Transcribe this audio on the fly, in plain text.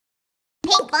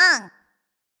Pinkfong.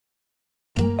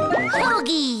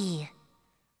 Hogi.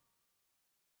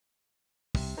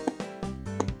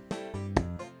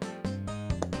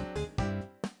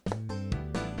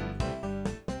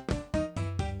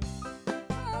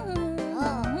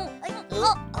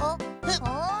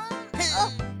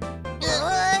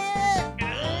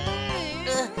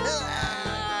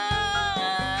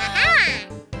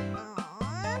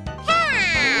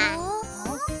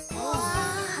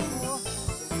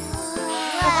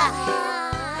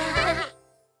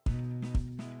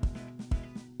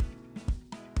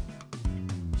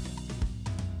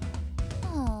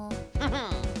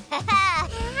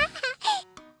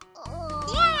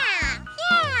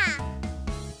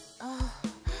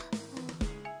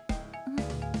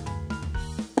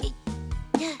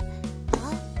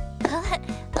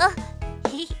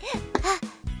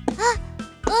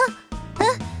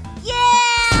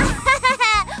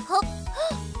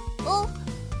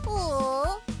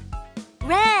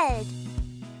 Red.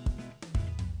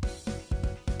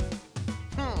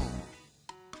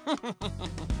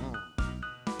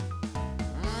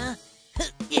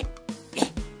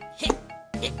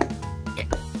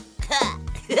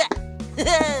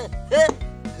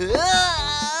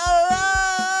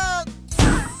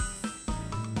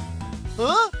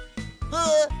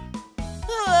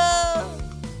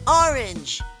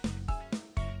 Orange.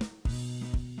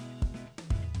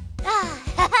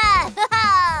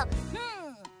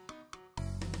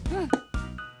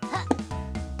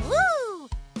 Woo!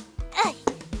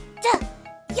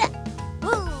 Yeah!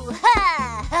 Woo!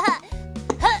 Ha!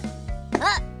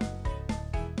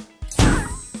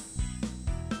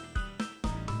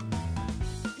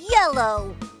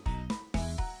 Yellow.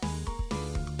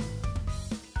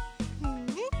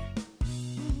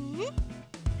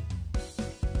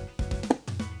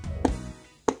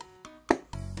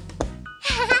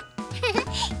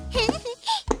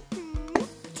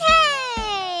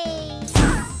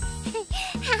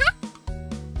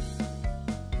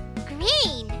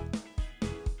 Green.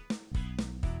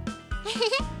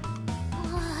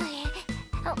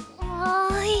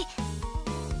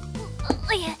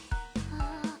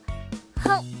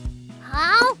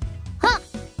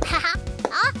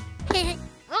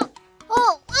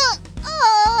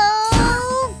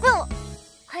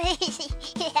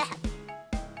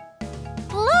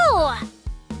 Blue.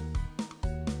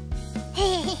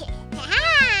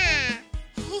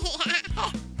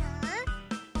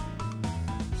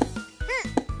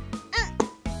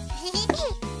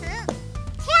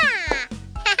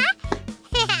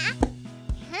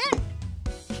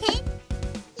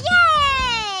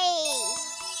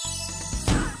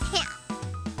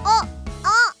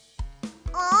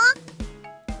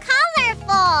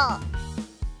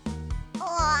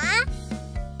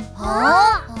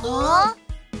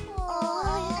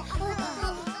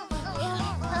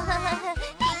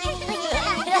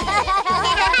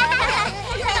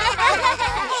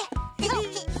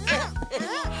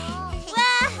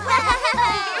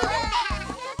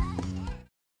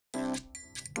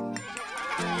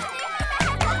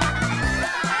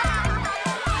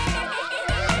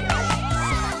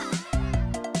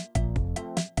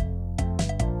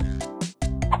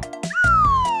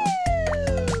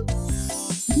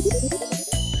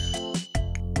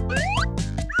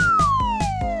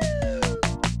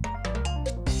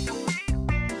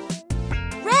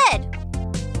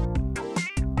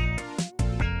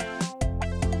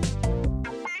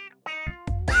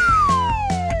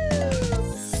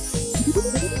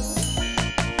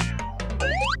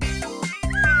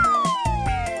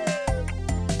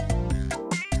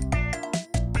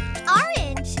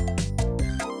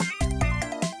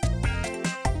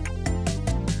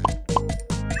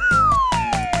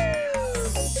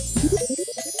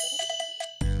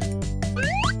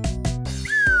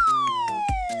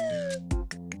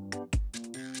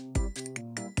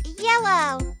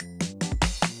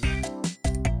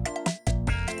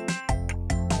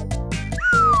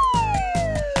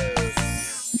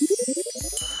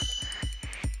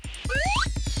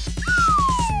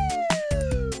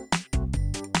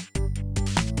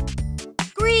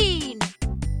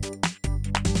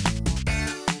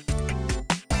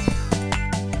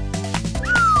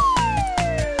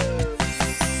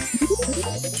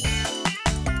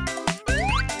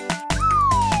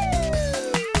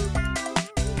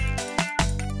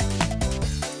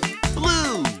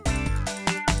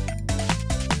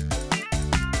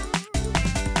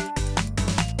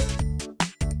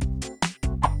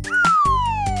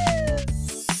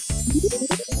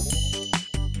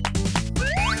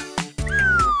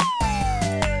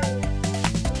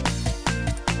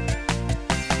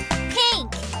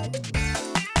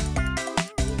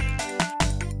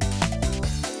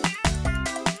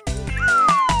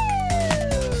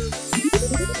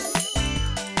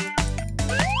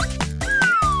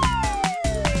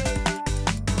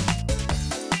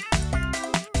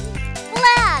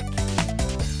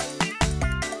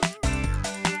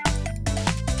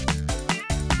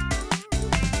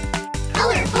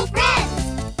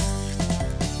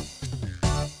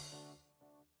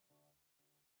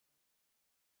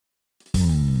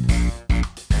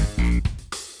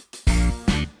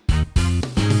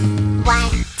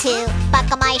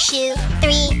 shoe.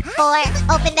 3, 4,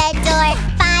 open the door.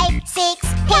 5, 6,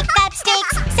 pick up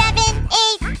sticks. 7,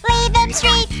 8, lay them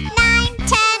straight. 9,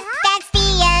 10, that's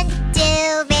the end.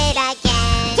 Do it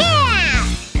again. Yeah!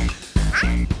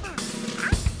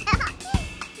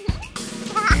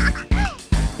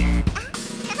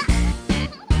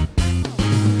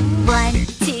 1,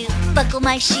 2, buckle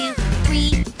my shoe.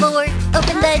 3, 4,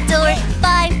 open the door.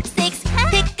 5, 6,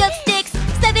 pick up sticks.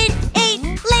 7, 8,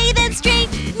 lay them straight.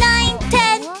 9,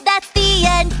 10, that's the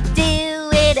end. Do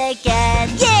it again.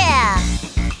 Yeah!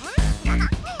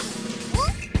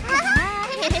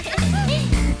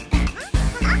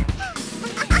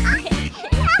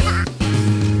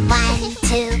 1,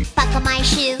 2, buckle my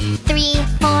shoe. 3,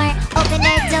 4, open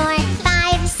the door.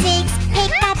 5, 6,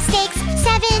 pick up sticks.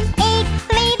 7, 8,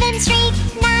 lay them straight.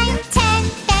 9, 10,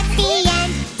 that's the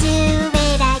end. Do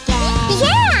it again.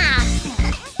 Yeah!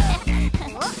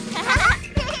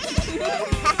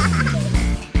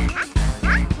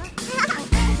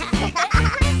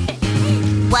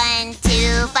 1,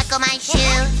 2, buckle my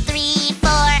shoe. 3,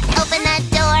 4, open the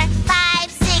door.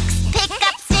 5, 6, pick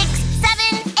up sticks.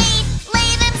 7, 8,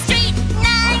 lay them straight.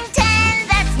 9, 10,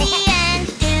 that's the end.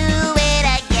 Do it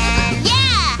again.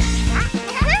 Yeah!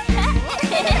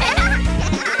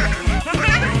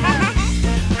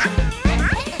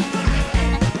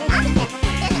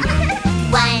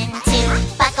 1,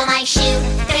 2, buckle my shoe.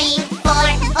 3, 4,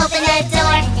 open the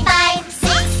door. 5,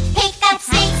 6, pick up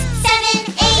sticks.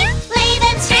 7, 8, lay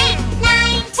them straight.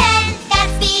 9, 10,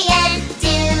 that's the end.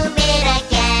 Do it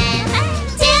again.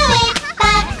 Do it,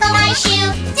 buckle my shoe.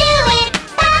 Do it,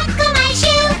 buckle my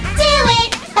shoe. Do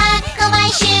it, buckle my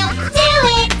shoe. Do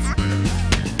it.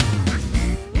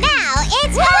 Now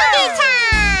it's Hogi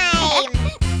time.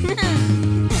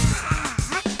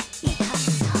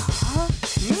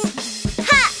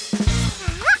 Ha!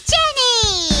 Jenny!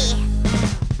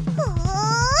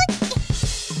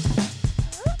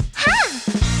 Ha!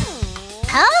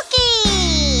 Hogi!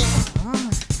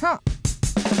 Ha!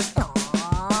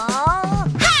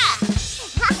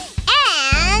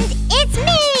 And it's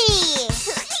me!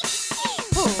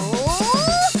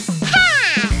 Ha!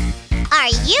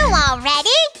 Are you all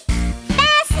ready?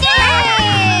 Faster!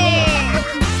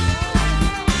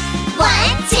 1,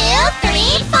 2,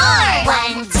 3, 4.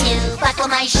 1, 2, buckle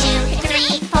my shoe.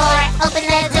 3, 4, open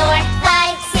the door.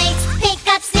 5, 6, pick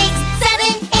up sticks.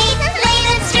 7, 8, lay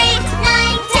them straight.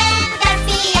 9, 10, that's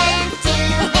the end. Do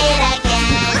it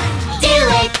again. Do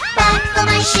it, buckle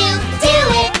my shoe. Do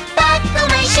it, buckle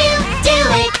my shoe. Do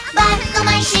it, buckle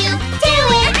my shoe. Do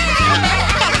it.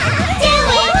 Do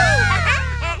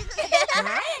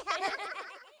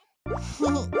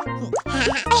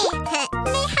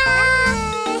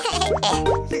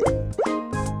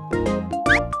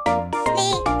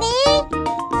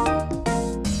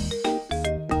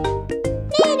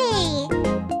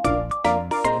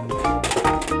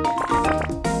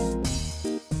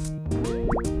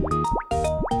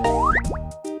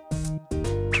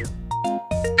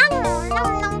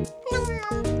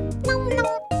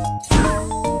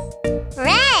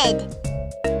Red.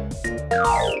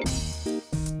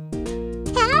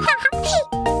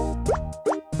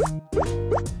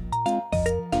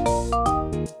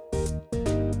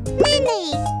 Lily.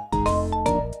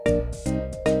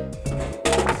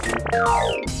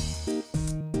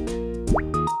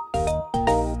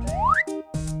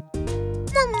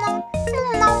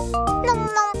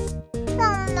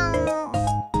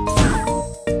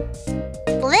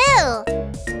 Blue.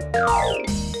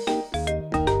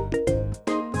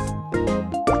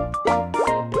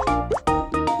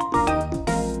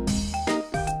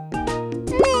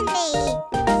 Lily.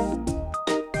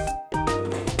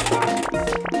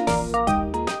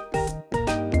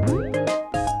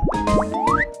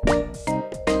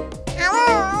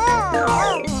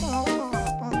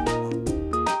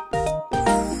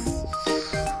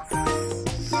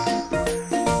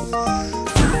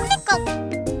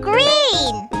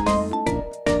 Green.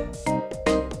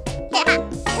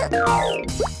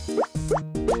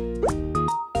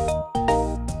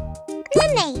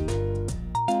 Lily.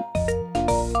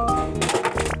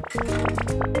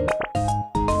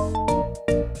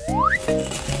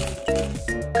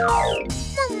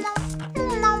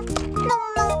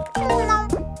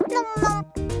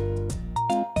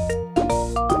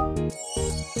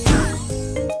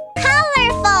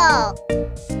 Colorful.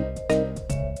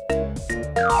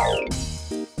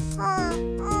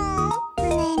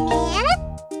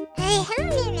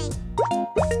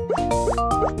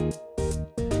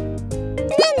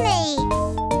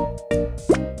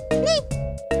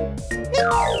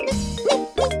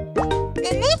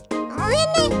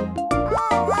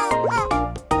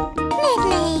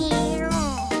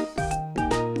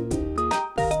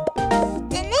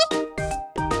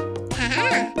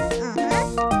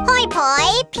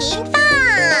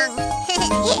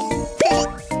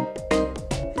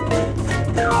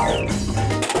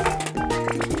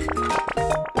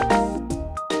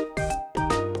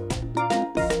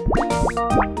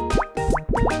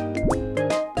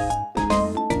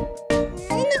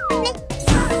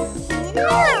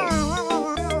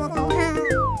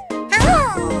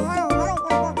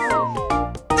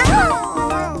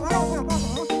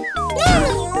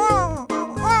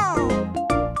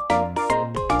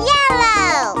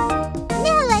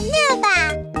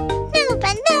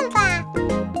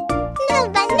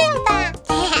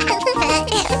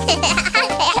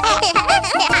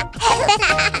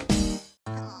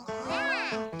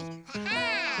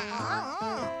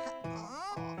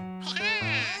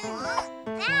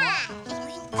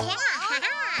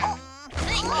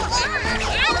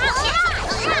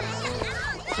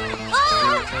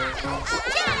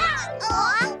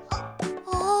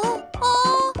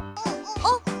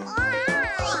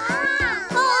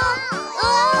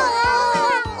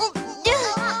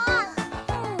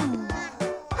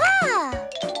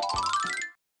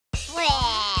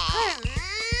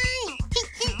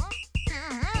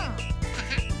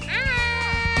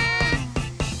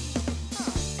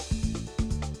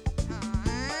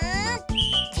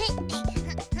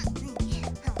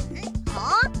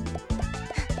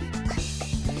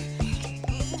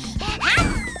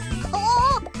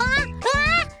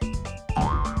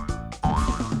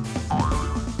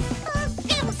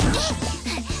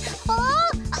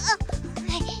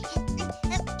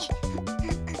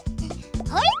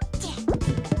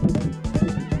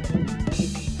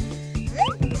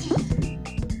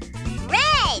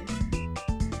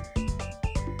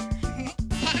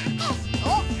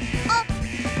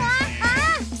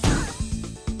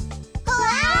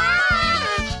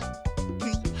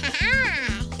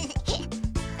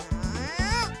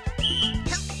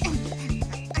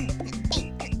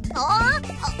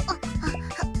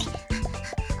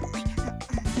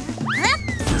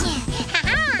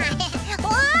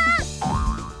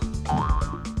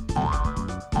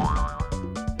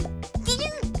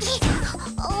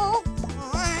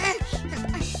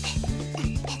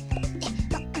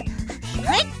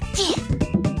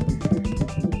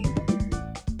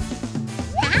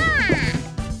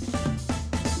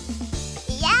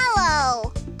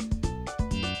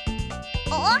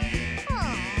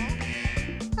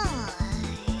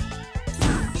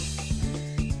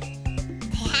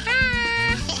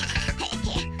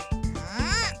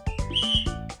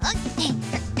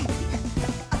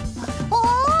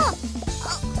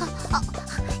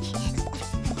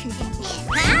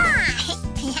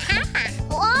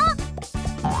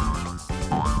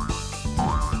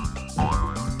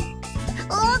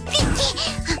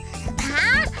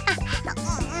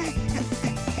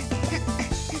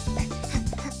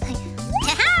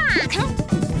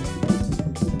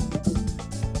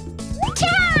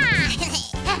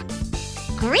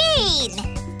 green.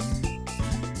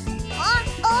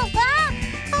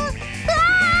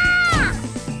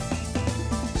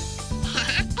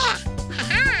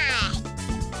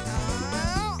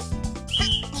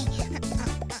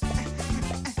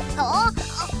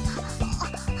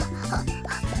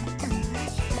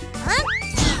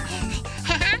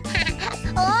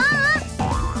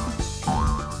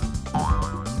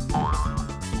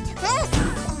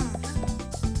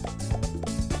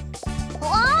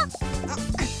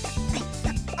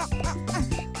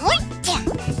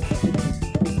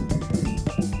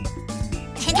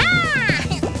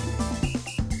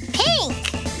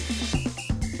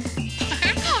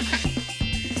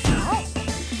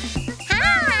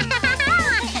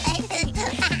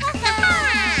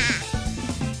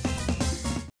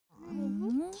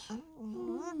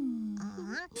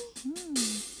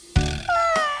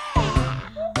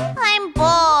 I'm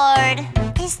bored.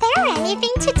 Is there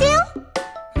anything to do?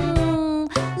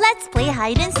 Let's play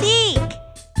hide and seek.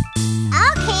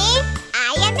 Okay,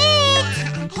 I am it.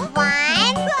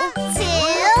 1, 2,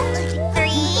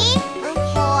 3,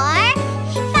 4,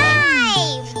 5.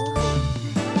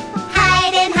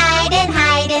 Hide and hide and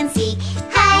hide and seek.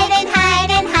 Hide and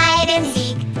hide and hide and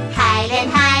seek. Hide and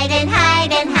hide and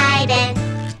hide and hide and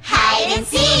hide and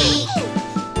seek.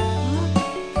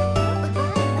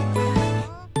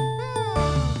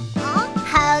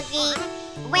 Hogi,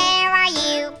 where are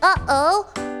you? Uh-oh,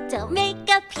 don't make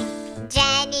a peep.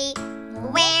 Jenny,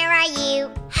 where are you?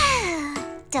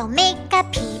 Don't make a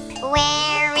peep.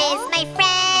 Where is my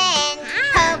friend?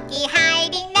 Hogi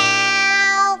hiding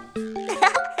now.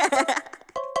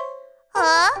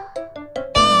 Huh?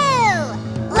 Boo!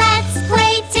 Let's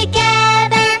play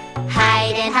together.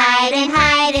 Hide and hide and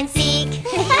hide and seek.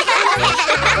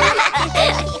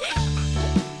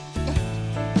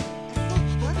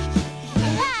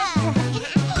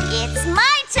 It's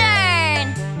my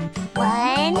turn.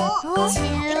 1, 2,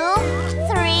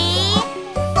 3,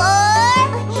 4,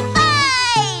 5.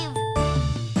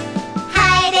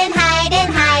 Hide and hide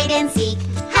and hide and seek.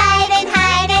 Hide and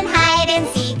hide and hide and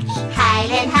seek.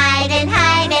 Hide and hide and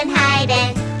hide and hide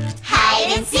and hide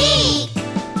and seek.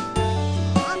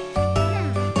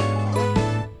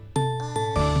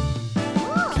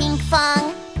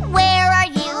 Pinkfong, where are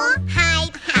you?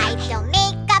 Hide, hide, don't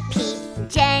make a peep.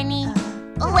 Jenny,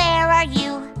 where are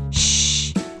you?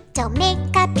 Shh, don't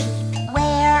make a peep.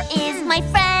 Where is my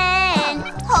friend?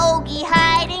 Hogi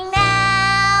hiding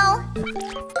now.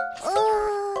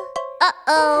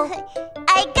 Uh-oh,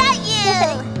 I got you.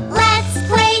 Let's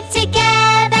play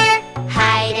together.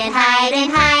 Hide and hide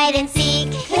and hide and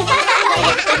seek.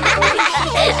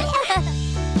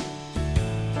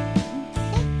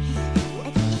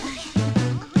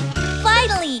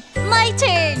 Finally, my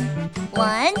turn.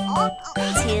 1,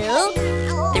 2,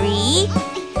 3,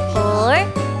 4,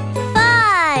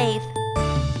 5.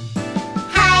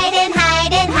 Hide and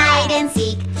hide and hide and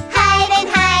seek. Hide and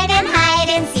hide and hide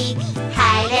and seek.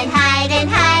 Hide and hide and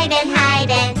hide and hide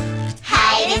and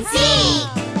hide and seek.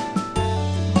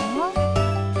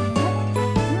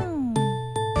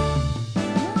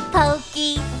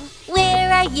 Pokey,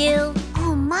 where are you?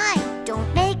 Oh my,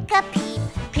 don't make a peep.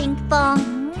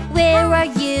 Pinkfong, where are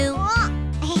you?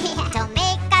 Don't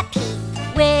make a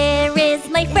peep. Where is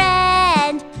my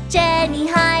friend? Jenny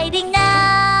hiding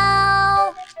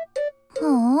now.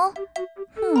 Huh?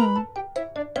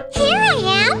 Here I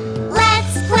am.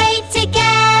 Let's play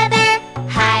together.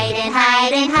 Hide and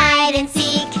hide and hide and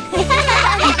seek.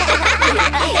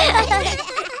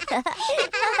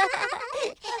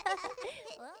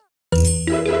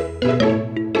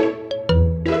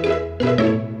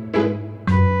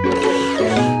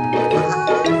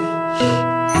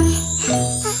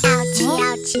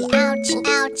 Ouchie, ouchie, ouchie,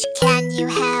 ouch. Can you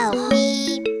help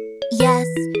me? Yes,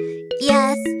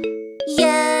 yes,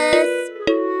 yes.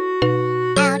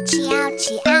 Ouchie,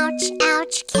 ouchie, ouch,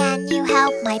 ouch. Can you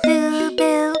help my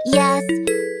boo-boo? Yes,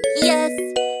 yes,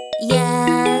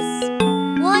 yes.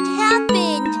 What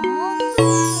happened?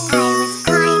 I was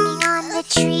climbing on the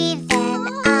tree, then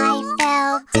I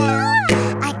fell down.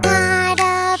 I got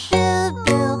a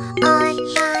boo-boo on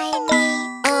my knee.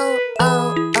 Oh, oh,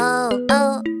 oh,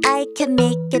 oh, I can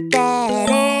make it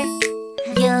better.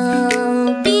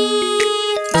 You'll be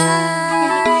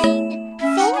fine.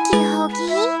 Thank you,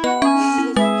 Hogi.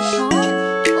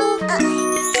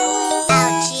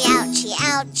 Ouchie, ouchie,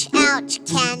 ouch, ouch.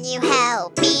 Can you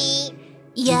help me?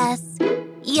 Yes,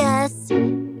 yes,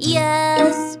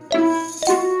 yes.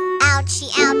 Ouchie,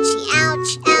 ouchie,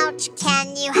 ouch, ouch.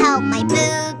 Can you help my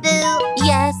boo-boo?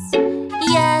 Yes,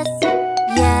 yes,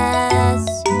 yes.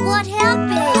 What happened?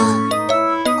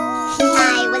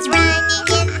 I was running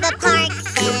in the park,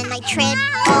 then I trip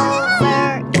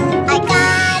over. I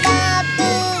got a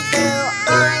boo-boo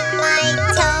on my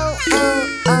toe. Oh,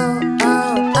 oh,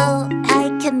 oh, oh, I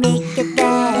can make it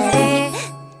better.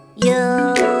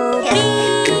 You'll be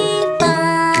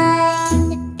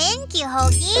fine. Thank you,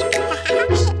 Hogi.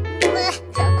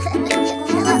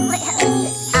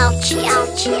 Ouchie,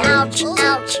 ouchie, ouch,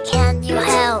 ouch, can you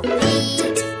help me?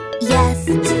 Yes,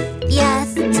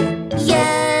 yes,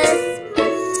 yes.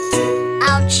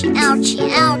 Ouchie, ouchie,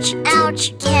 ouch,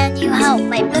 ouch, can you help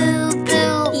my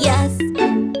boo-boo? Yes,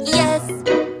 yes,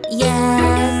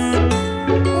 yes.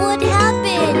 What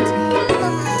happened?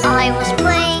 I was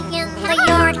playing in the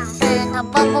yard and a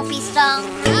bumblebee stung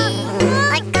me.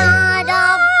 I got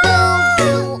a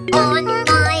boo-boo on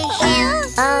my hand.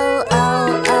 Oh,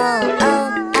 oh, oh,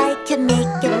 oh, I can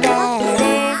make it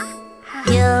better.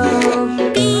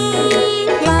 You'll be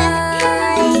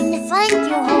fine. Thank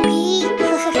you, Hogi.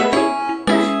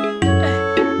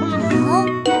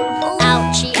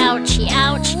 Ouchie, ouchie,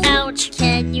 ouch, ouch,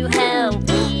 can you help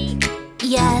me?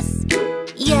 Yes,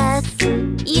 yes,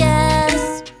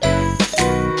 yes.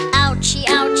 Ouchie,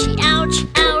 ouchie, ouch,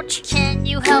 ouch, can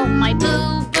you help my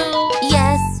boo-boo?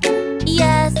 Yes,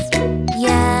 yes,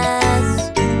 yes.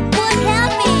 What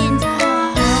happened?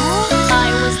 I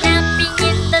was napping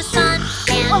in the sun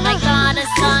and I got a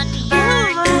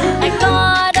sunburn. I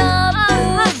got a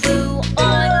boo-boo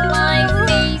on my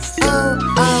face. Oh,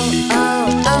 oh,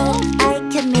 oh, oh, I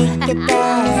can make it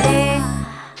better.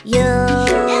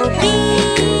 You'll be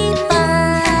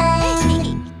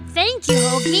fine. Thank you,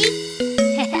 Hogi.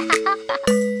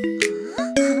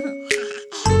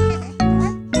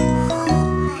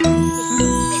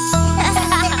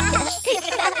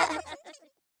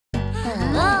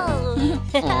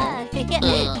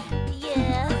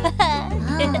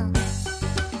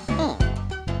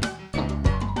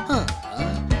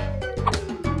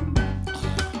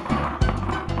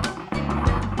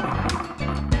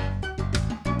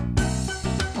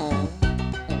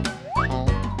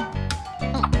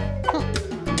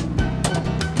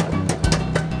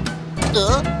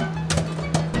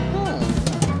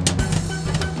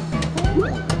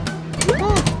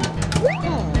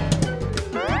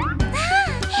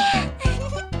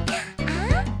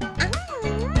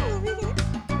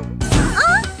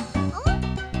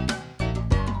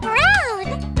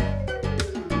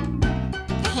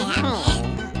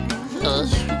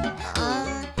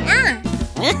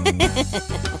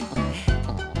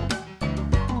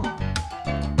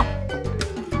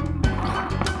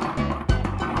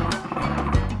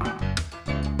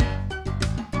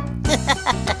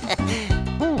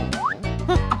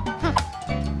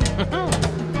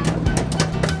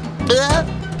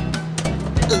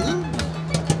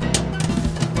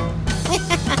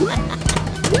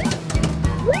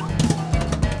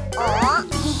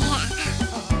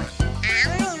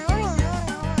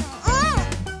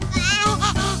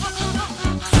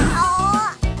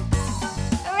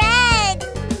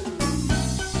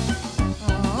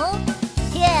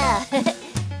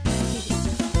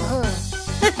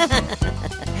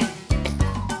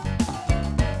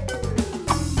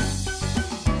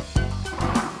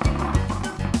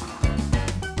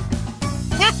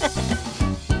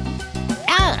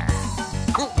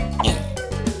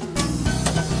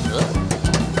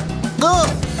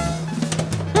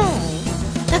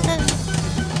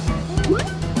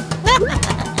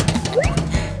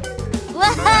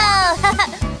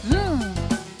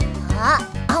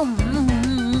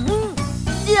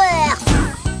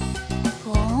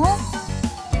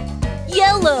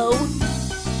 Yellow.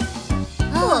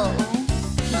 Oh.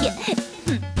 Yeah.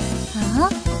 Huh?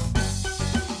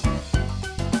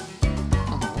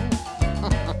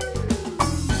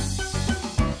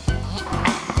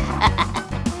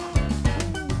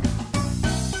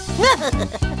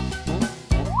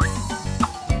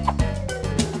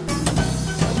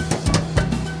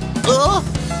 Oh.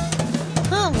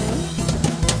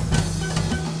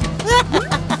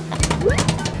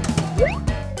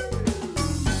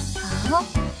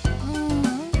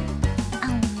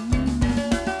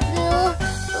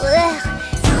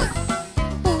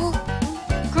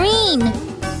 Green.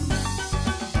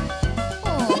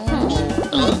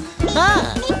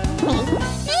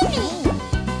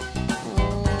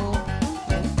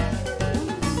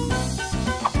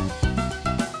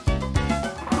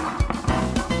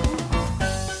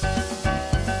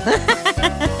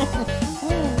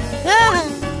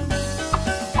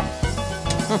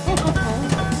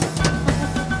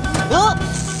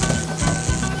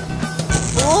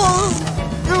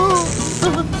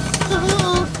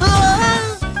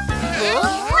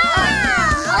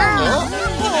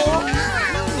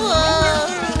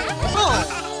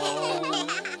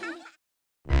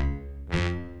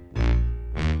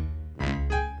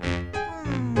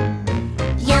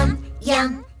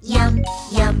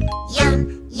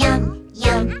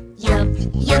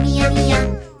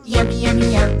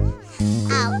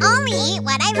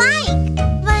 like?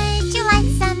 Would you like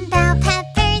some bell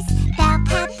peppers? Bell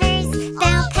peppers,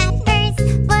 bell peppers.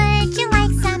 Would you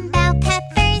like some bell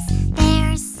peppers?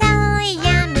 They're so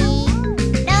yummy.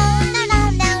 No, no, no,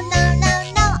 no, no, no,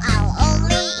 no. I'll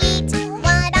only eat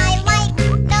what I like.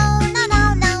 No, no, no,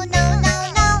 no, no, no,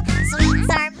 no. Sweets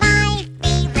are my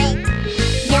favorite.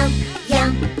 Yum,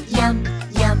 yum, yum,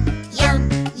 yum, yum,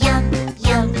 yum,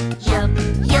 yum, yum,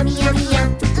 yummy, yummy, yum,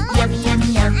 yummy, yummy,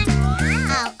 yum.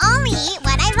 I'll only eat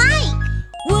what I like.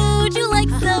 Would you like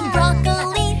some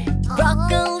broccoli?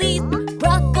 Broccoli,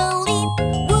 broccoli.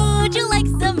 Would you like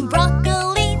some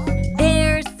broccoli?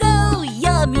 They're so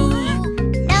yummy.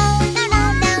 No, no, no,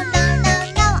 no, no, no,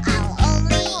 no. I'll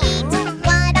only eat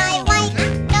what I like.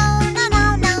 No, no, no,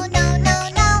 no, no, no,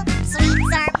 no.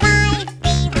 Sweets are my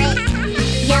favorite.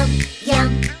 Yum, yum,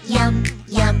 yum,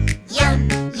 yum, yum,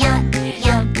 yum,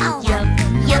 yum, yum,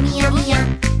 yummy, yummy, yum,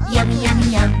 yummy, yummy,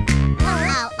 yum.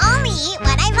 I'll only eat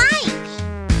what I like.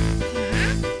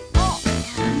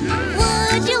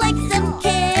 Would you like some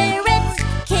carrots?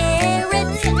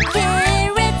 Carrots,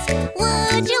 carrots.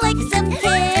 Would you like some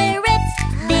carrots?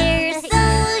 They're so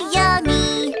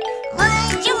yummy.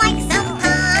 Would you like some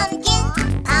pumpkin?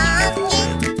 Pumpkin,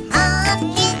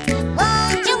 pumpkin.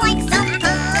 Would you like some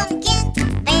pumpkin?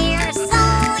 They're so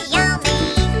yummy.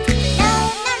 No,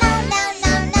 no, no,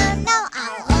 no, no, no, no.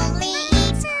 I'll only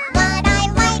eat what I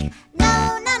like. No,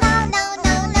 no, no, no,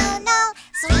 no, no, no.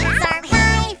 Sweets are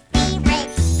my favorite.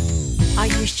 Are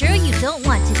you sure you don't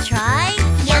want to try?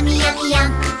 Yummy, yummy,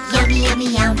 yum. Yummy, yummy,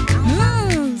 yum.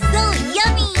 Mmm, so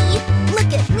yummy.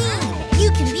 Look at me. You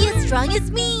can be as strong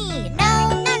as me. No,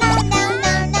 no, no, no,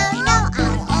 no, no, no.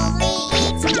 I'll only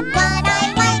eat what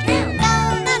I like. No,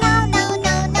 no, no, no,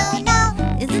 no, no, no.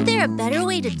 Isn't there a better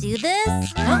way to do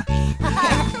this? Would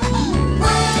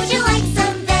you like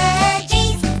some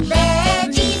veggies?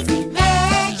 Veggies,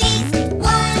 veggies.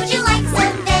 Would you like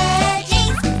some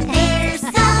veggies? They're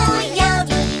so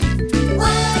yummy.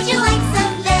 Would you like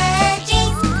some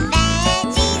veggies?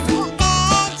 Veggies,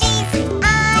 veggies.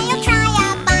 I'll try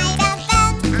a bite of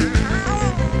them.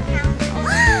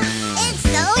 It's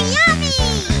so yummy.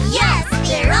 Yes,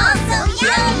 they're all so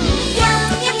yummy. Yum,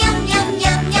 yum, yum, yum,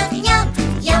 yum, yum, yum.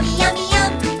 Yummy, yummy,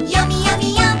 yum. Yummy, yummy,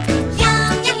 yum.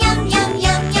 Yum, yum, yum, yum,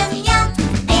 yum, yum, yum.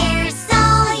 They're so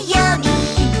yummy.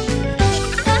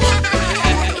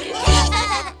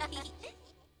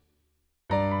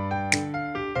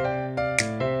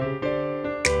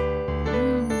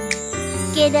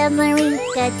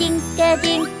 Skidamarink-a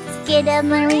dink-a-dink,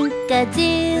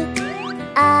 Skidamarink-a-doo.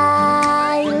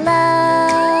 I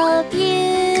love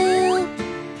you.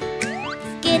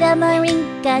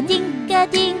 Skidamarink-a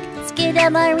dink-a-dink,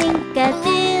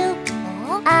 Skidamarink-a-doo.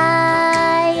 I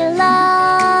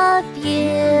love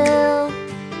you.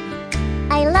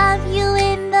 I love you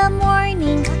in the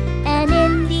morning and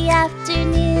in the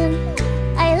afternoon.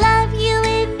 I love you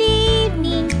in the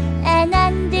evening and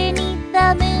underneath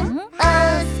the moon.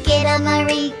 Oh,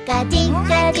 Skidamarink-a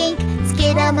dink-a-dink,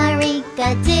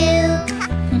 Skidamarink-a-doo.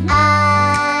 I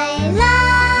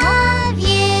love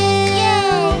you.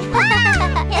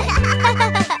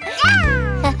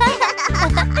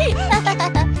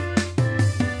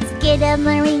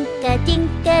 Skidamarink-a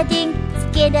dink-a-dink,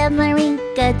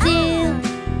 Skidamarink-a-doo.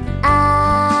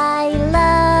 I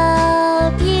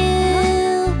love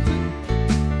you.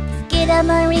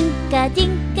 Skidamarink-a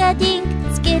dink-a-dink,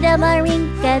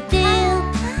 Skidamarink-a-doo.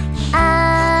 I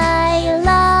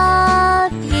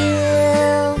love you.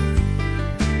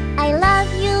 I love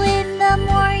you in the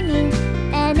morning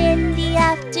and in the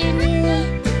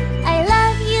afternoon. I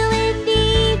love you in the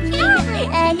evening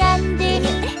and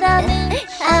underneath the moon.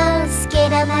 Oh,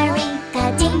 Skidamarink-a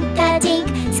dink-a-dink,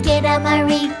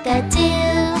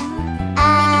 Skidamarink-a-doo. I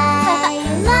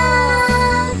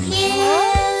love you.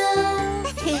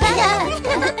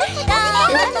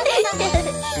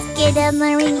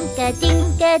 Skidamarink-a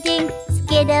dink-a-dink,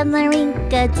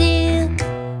 Skidamarink-a-doo.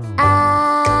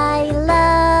 I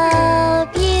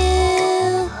love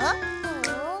you.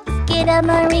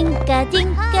 Skidamarink-a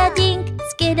dink-a-dink,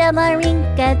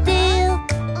 Skidamarink-a-doo.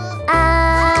 I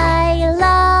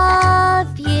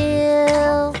love you.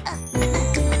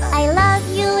 I love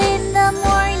you in the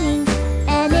morning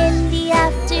and in the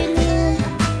afternoon.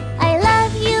 I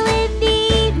love you in the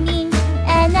evening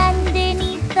and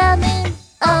underneath the moon.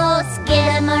 Oh,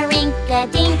 Skidamarink-a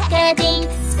dink-a-dink,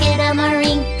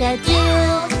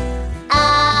 Skidamarink-a-doo. I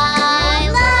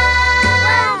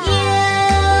love you.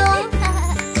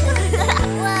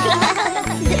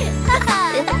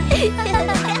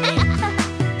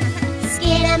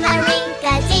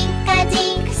 Skidamarink-a dink.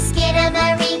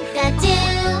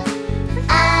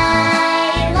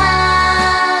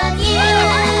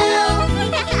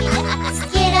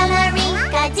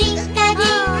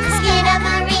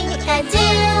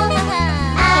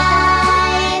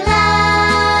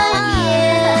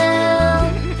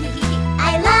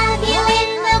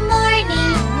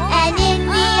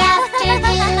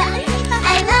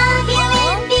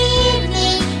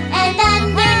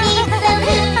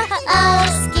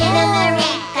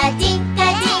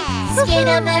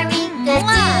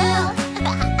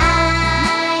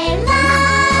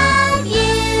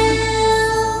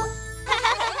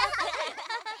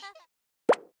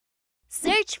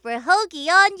 for Hogi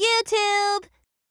on YouTube!